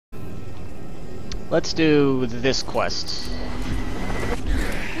Let's do this quest.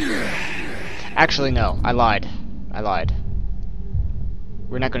 Actually, no. I lied.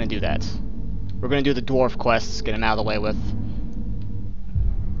 We're not gonna do that. We're gonna do the dwarf quests, get him out of the way with.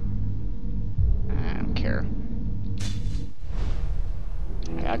 I don't care.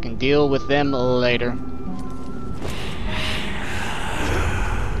 I can deal with them later.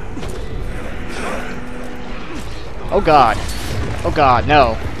 Oh god. Oh god,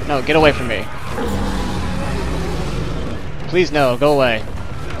 no. No, get away from me. Please no, go away.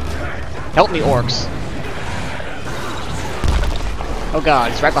 Help me, orcs. Oh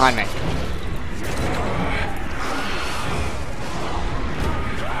god, he's right behind me.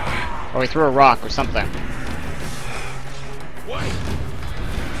 Or he threw a rock or something.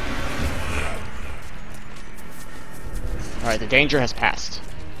 Alright, the danger has passed.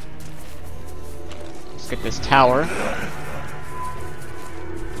 Let's get this tower.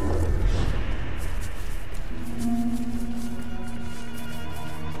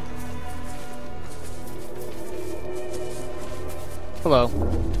 Hello.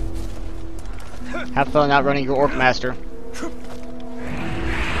 Have fun outrunning your orc master.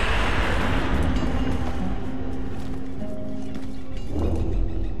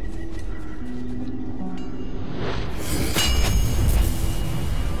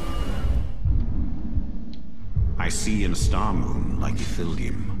 I see in a star moon like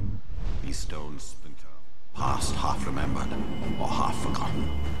Ithildium. These stones splinter, past half remembered or half forgotten.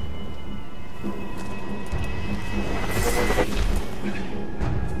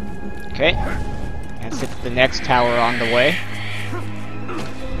 Okay. Let's hit the next tower on the way.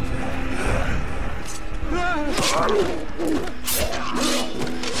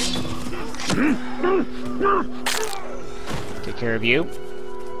 Take care of you.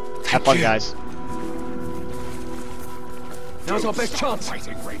 Have fun, guys. Now's our best chance.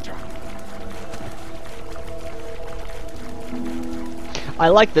 I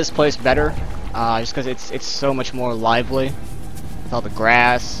like this place better, just because it's so much more lively. With all the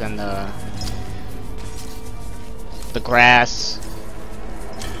grass and the grass.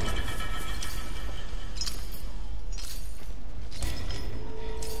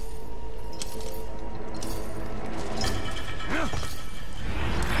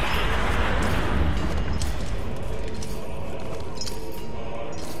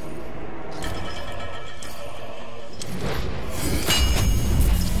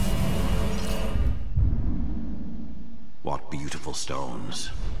 What beautiful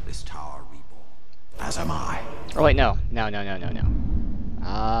stones. This tower reborn. As am I. Oh wait, no.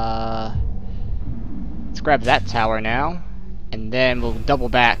 Let's grab that tower now, and then we'll double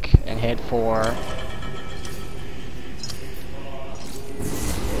back and head for.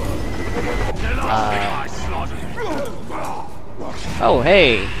 Oh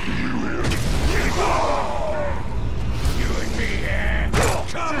hey.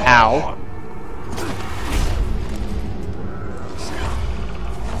 Ow.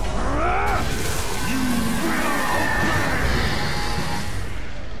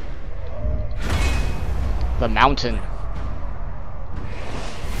 The mountain.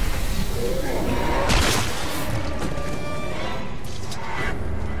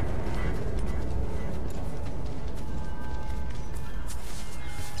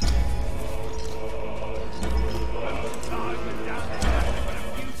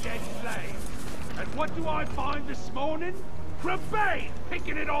 And what do I find this morning? Crabane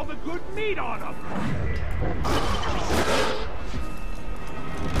picking at all the good meat on them.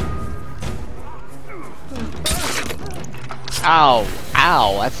 Ow,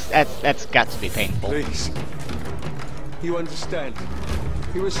 ow, that's got to be painful. Please. You understand.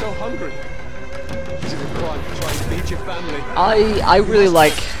 He was so hungry. Is it a crime to try and feed your family? I really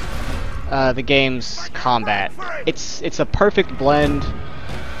like the game's combat. It's a perfect blend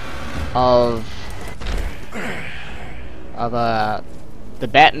of the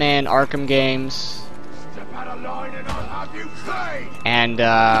Batman Arkham games and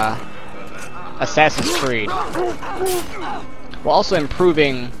Assassin's Creed, while also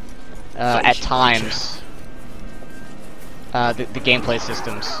improving at times the gameplay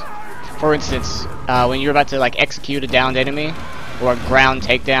systems. For instance, when you're about to like execute a downed enemy or a ground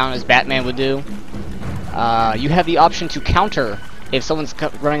takedown, as Batman would do, you have the option to counter if someone's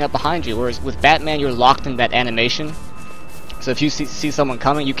running up behind you. Whereas with Batman, you're locked in that animation. So if you see someone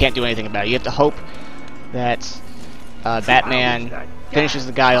coming, you can't do anything about it. You have to hope that Batman finishes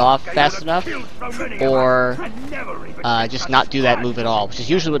the guy off fast enough, or just not do that move at all, which is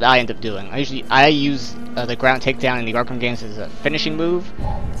usually what I end up doing. I use the ground takedown in the Arkham games as a finishing move,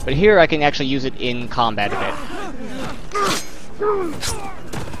 but here I can actually use it in combat a bit.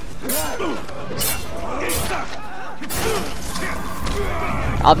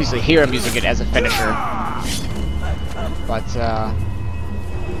 Obviously here I'm using it as a finisher. But,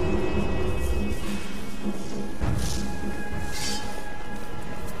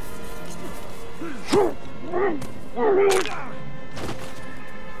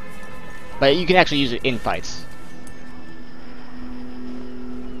 but you can actually use it in fights.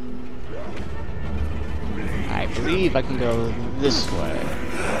 I believe I can go this way.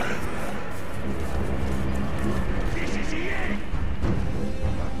 This is the end.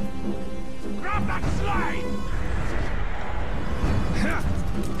 Grab that slide.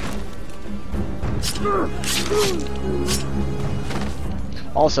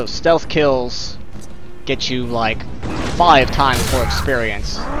 Also, stealth kills get you like 5 times more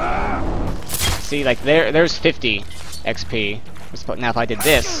experience. See, like there's 50 XP. Now if I did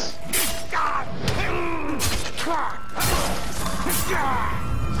this,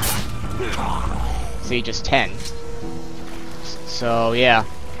 see, just 10. So yeah,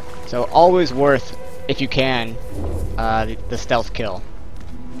 so always worth, if you can, the stealth kill.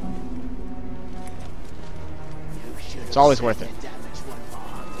 It's always worth it.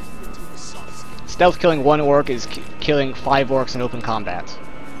 Stealth killing 1 orc is killing 5 orcs in open combat,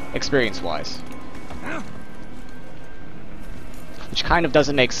 experience-wise. Which kind of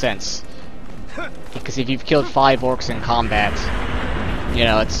doesn't make sense, because if you've killed 5 orcs in combat, you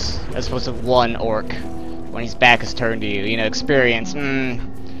know, it's as opposed to 1 orc when his back is turned to you. You know, experience.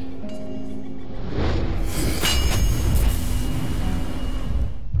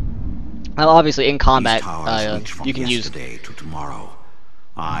 Well, obviously in combat, you can use. To tomorrow.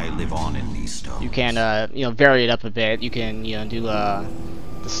 I live on in these stones. You can, you know, vary it up a bit. You can, you know, do the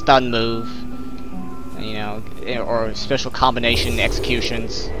stun move, you know, or special combination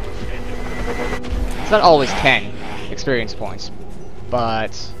executions. It's not always 10 experience points,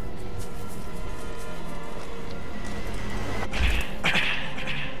 but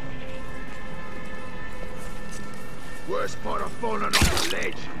Worst part of falling off the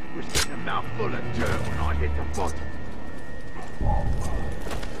ledge was getting a mouthful of dirt when I hit the bottom.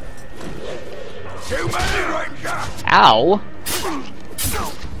 Too many, Ranger! ow!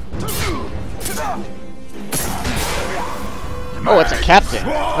 Oh, it's a captain.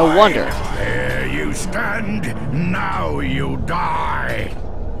 No wonder. There you stand. Now you die.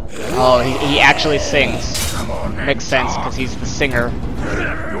 Oh, he actually sings. Makes sense, because he's the singer.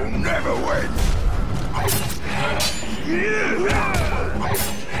 You'll never win.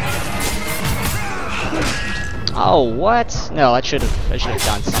 Oh, what? No, I should have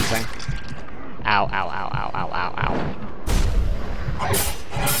done something. Ow, ow, ow, ow, ow, ow, ow.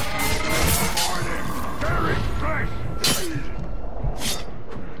 Very fresh.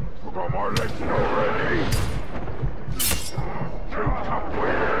 Forgot my lesson already.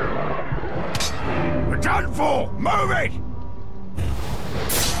 We're done for. Move it.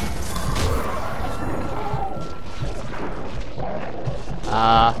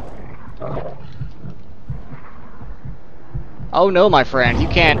 Oh no, my friend, you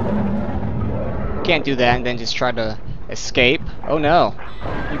can't do that and then just try to escape. Oh no,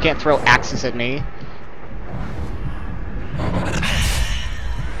 you can't throw axes at me.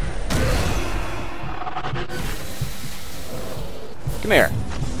 Come here.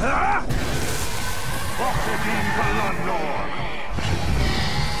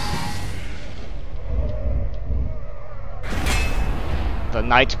 The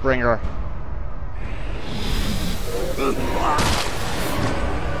Nightbringer.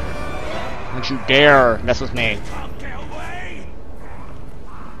 Don't you dare mess with me. Get away!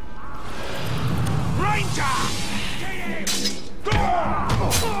 Ranger! Get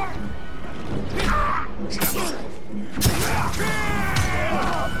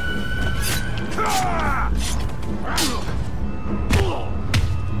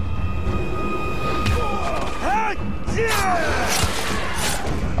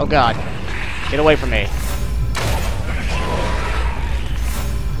Oh god. Get away from me.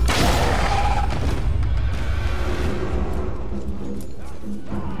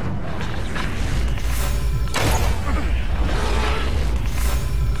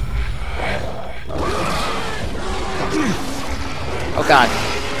 Oh god.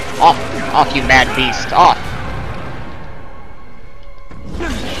 Off! Off, you mad beast! Off!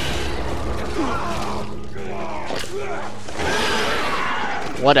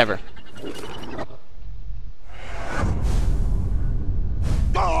 Whatever.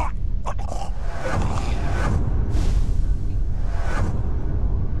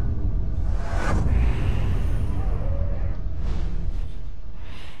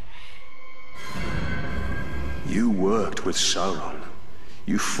 You worked with Sauron.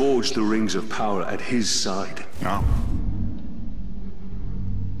 You forged the rings of power at his side. No.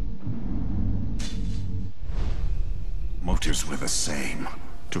 motives were the same.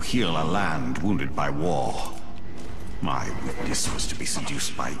 To heal a land wounded by war. My witness was to be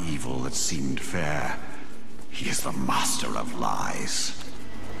seduced by evil that seemed fair. He is the master of lies.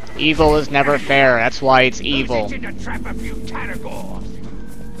 Evil is never fair, that's why it's evil. To trap a few caragors.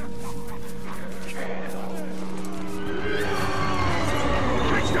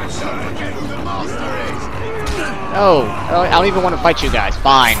 Forget who the master is. Oh, I don't even want to fight you guys.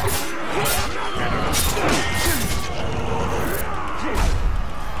 Fine.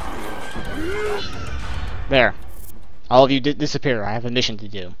 There. All of you disappear. I have a mission to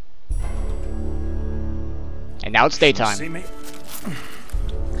do. And now it's daytime. See me?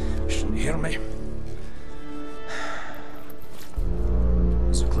 Shouldn't hear me.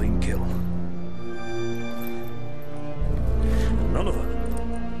 It's a clean kill. None of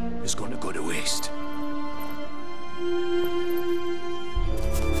it is going to go to waste.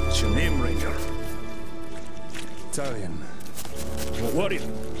 What's your name, Ranger? Italian. What warrior?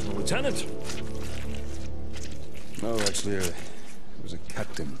 A lieutenant? No, actually, it was a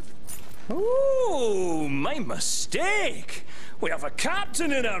captain. Oh, my mistake. We have a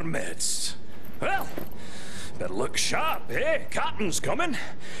captain in our midst. Well, better look sharp, eh? Captain's coming.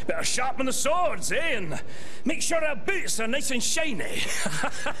 Better sharpen the swords, eh? And make sure our boots are nice and shiny.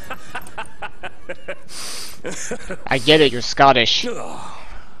 I get it, you're Scottish. Oh,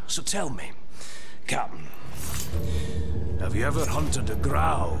 so tell me, Captain, have you ever hunted a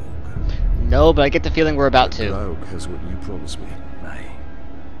grouse? No, but I get the feeling we're about to. Graug has what you promised me. Aye.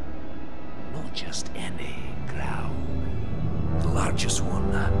 Not just any grouse. The largest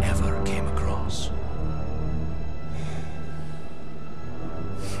one I ever came across.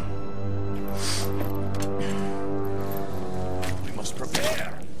 We must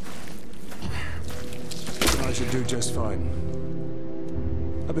prepare. I should do just fine.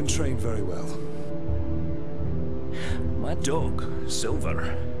 I've been trained very well. My dog,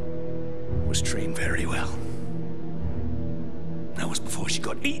 Silver, was trained very well. That was before she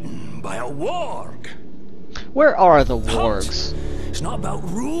got eaten by a warg. Where are the Hunt. wargs? It's not about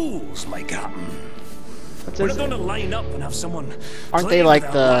rules, my captain. What's We're this? not going to line up and have someone. Aren't play they like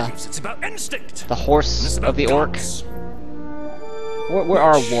with the- our lives. It's about instinct. The And horse it's of about the orc? guts. Where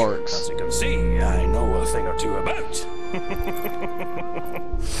are Which, wargs? As you can see, I know a thing or two about.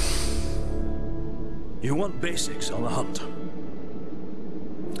 You want basics on the hunt?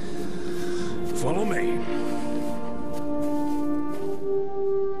 Follow me.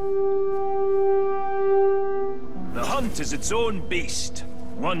 The hunt is its own beast,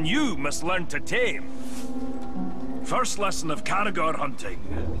 one you must learn to tame. First lesson of caragor hunting: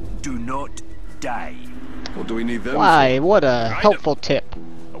 do not die. What do we need them Why, what a Ride 'em. helpful tip.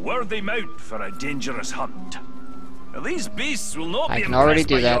 A worthy mount for a dangerous hunt. Now, these beasts will not I be can already impressed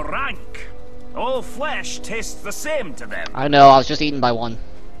do by that. your rank. All flesh tastes the same to them. I know, I was just eaten by one.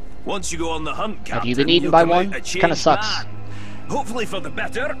 Once you go on the hunt, Captain, Have you been eaten you'll by come one? out a Kinda changed sucks. man. Hopefully for the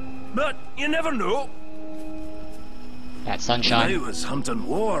better, but you never know. That I sunshine. was hunting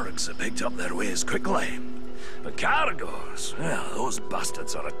wargs that picked up their ways quickly. But caragors, well, those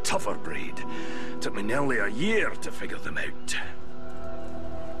bastards are a tougher breed. Took me nearly a year to figure them out.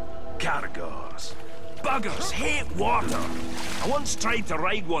 Caragors. Buggers hate water. I once tried to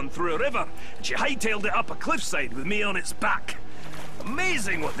ride one through a river, and she hightailed it up a cliffside with me on its back.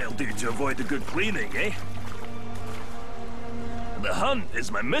 Amazing what they'll do to avoid a good cleaning, eh? The hunt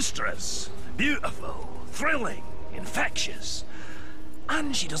is my mistress. Beautiful, thrilling, infectious.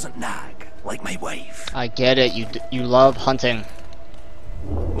 And she doesn't nag, like my wife. I get it, you love hunting.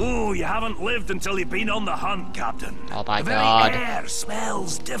 Oh, you haven't lived until you've been on the hunt, Captain. Oh my the very God. air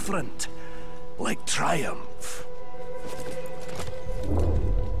smells different. Like triumph.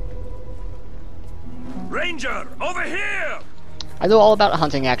 Ranger, over here! I know all about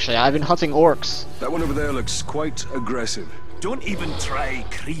hunting, actually. I've been hunting orcs. That one over there looks quite aggressive. Don't even try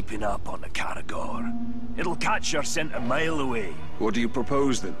creeping up on the caragor. It'll catch your scent a mile away. What do you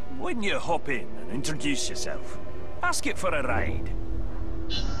propose then? Why don't you hop in and introduce yourself? Ask it for a ride.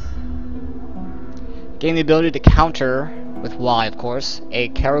 Gain the ability to counter, with Y of course, a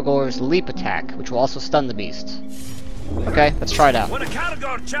Caragor's leap attack, which will also stun the beast. Okay, let's try it out. When a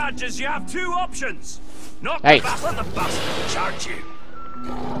caragor charges, you have two options. Knock Hey. the let the bastard charge you.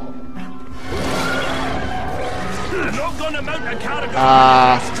 I'm not gonna mount a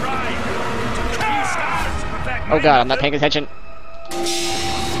caragor first try. Few stars to protect Oh my god, I'm not method. paying attention.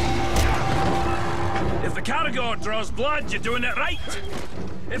 If the caragor draws blood, you're doing it right.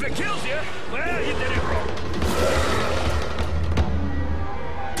 If it kills you, well, you did it wrong.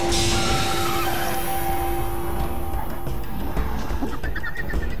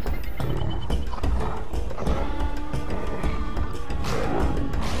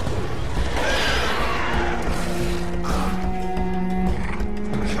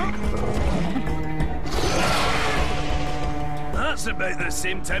 about the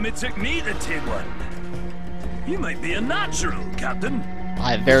same time it took me to tame one. You might be a natural, Captain.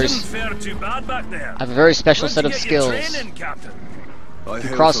 I have Didn't fare too bad back there. a very special Where'd set you of get your skills. training, Captain? I If you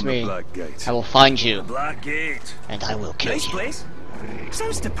hail cross from the me, Black Gate. I will find you, Black Gate. and I will kill Nice you. place.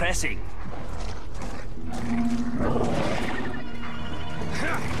 Sounds depressing.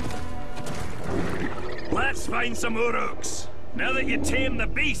 Let's find some Uruks. Now that you tame the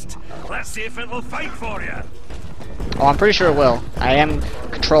beast, let's see if it'll fight for you. Oh, I'm pretty sure it will. I am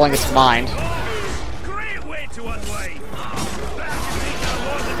controlling its mind. Great way to unwind. Better compete no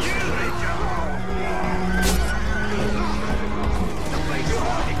more than you, Ranger.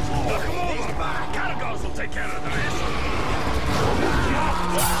 Knock 'em over. Caragors will take care of the rest.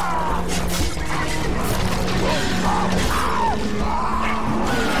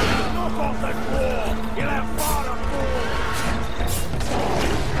 Knock off that wall. You'll have far to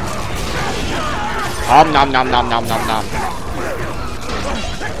Nom nom nom nom nom nom.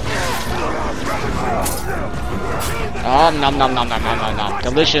 Oh, nom nom nom nom nom nom nom.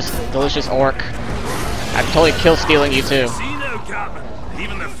 Delicious, delicious orc. I'm totally kill stealing you too. See now, Captain.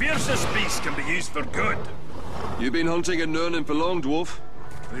 Even the fiercest beast can be used for good. You been hunting and learning for long, dwarf?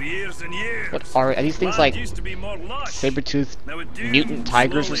 For years and years. What are these things, Land like used to be more lush. saber-toothed Now a doom mutant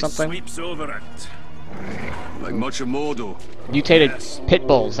tigers or slowly something? Sweeps over it. Like much of Mordor. Mutated Yes. pit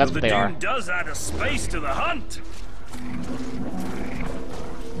bulls, that's But what the they are. doom does add a spice to the hunt.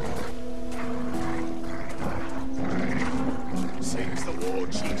 Seems the war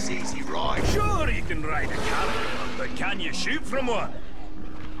chief's easy ride. Sure, you can ride a caragor, but can you shoot from one?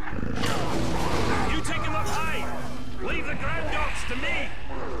 You take him up high. Leave the ground dogs to me.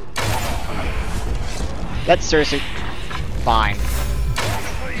 That's seriously fine.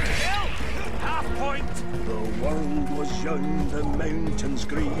 For your kill. Half point. The world was young, the mountains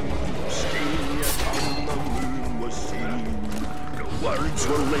green. Stay upon the moon was seen. The words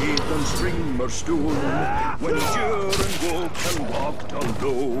were laid on stream or stone. When sure and woke and walked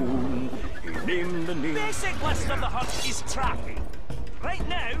alone. He named the name. Basic list of the hunt is tracking. Right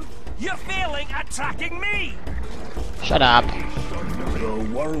now, you're failing at tracking me. Shut up. The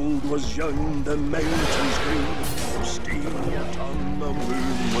world was young, the mountains green. Stay upon the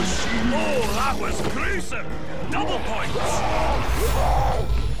moon was seen. Oh, that was gruesome. Double points.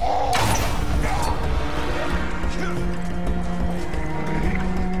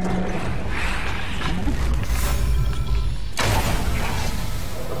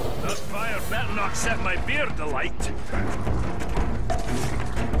 That fire better not set my beard alight.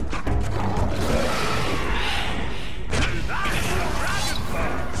 That's the dragon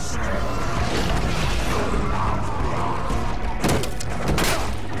burst.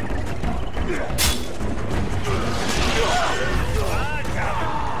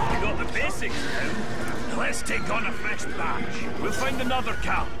 You got the basics now. Let's take on a fresh batch. We'll find another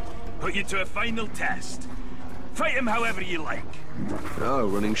camp. Put you to a final test. Fight him however you like. Oh,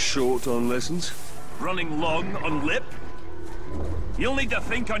 running short on lessons? Running long on lip. You'll need to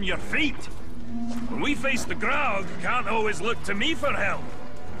think on your feet. When we face the Grog, can't always look to me for help.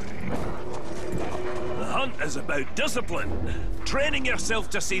 The hunt is about discipline. Training yourself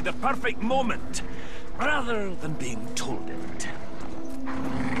to see the perfect moment, rather than being told it.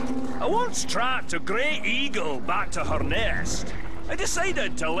 I once tracked a grey eagle back to her nest. I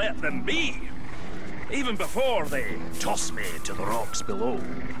decided to let them be, even before they tossed me to the rocks below.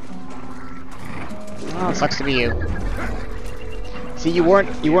 Oh, it sucks to be you. See, you weren't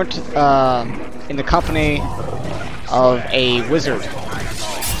in the company of a wizard.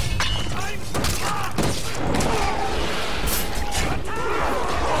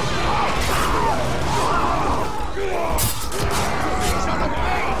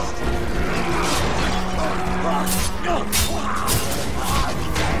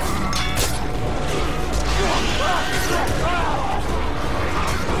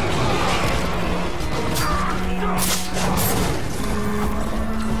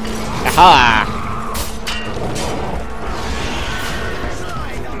 Aha!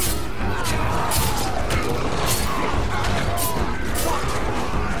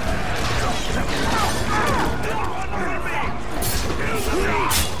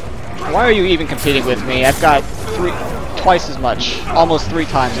 Why are you even competing with me? I've got twice as much, almost 3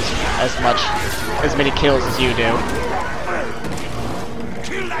 times as many kills as you do.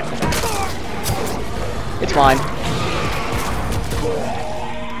 It's fine.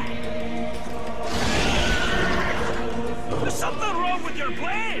 There's something wrong with your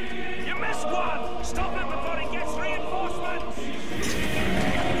blade! You missed one! Stop it before he gets reinforcements!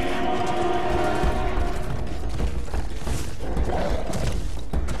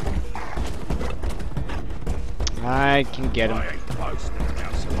 I can get him. boasting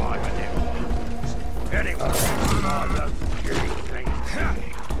about surviving them. Anyway, I love killing things.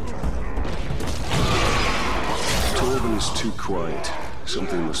 Torben is too quiet.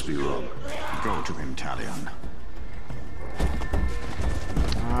 Something must be wrong. Go to him, Talion.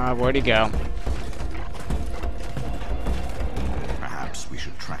 Where'd he go? Perhaps we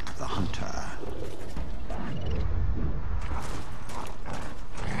should track the hunter.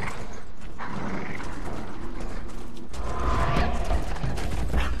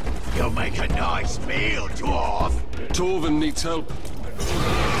 You'll make a nice meal, dwarf. Torben needs help.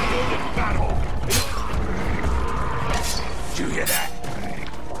 Battle. Do you hear that?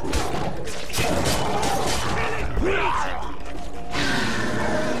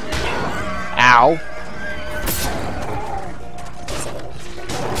 Ow.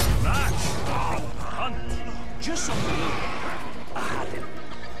 Just something.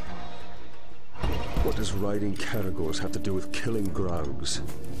 What does riding caragors have to do with killing grogs?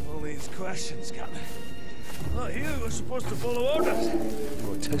 All these questions, Captain. Oh, you were supposed to follow orders.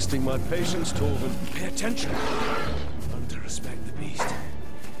 You're testing my patience, Torben. Pay attention. Learn to respect the beast.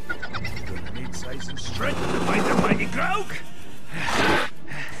 You're gonna need size and strength to fight the mighty Graug.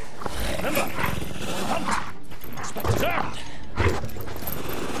 Remember, on hunt. Inspector's armed.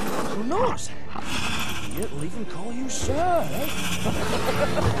 Who knows? He'll even call you sir, eh?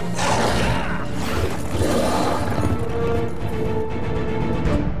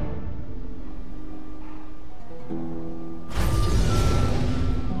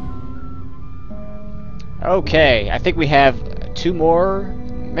 Okay, I think we have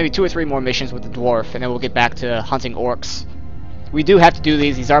maybe two or three more missions with the dwarf, and then we'll get back to hunting orcs. We do have to do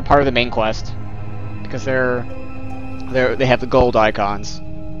these. These are part of the main quest because they have the gold icons.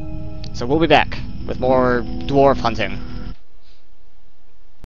 So we'll be back with more dwarf hunting.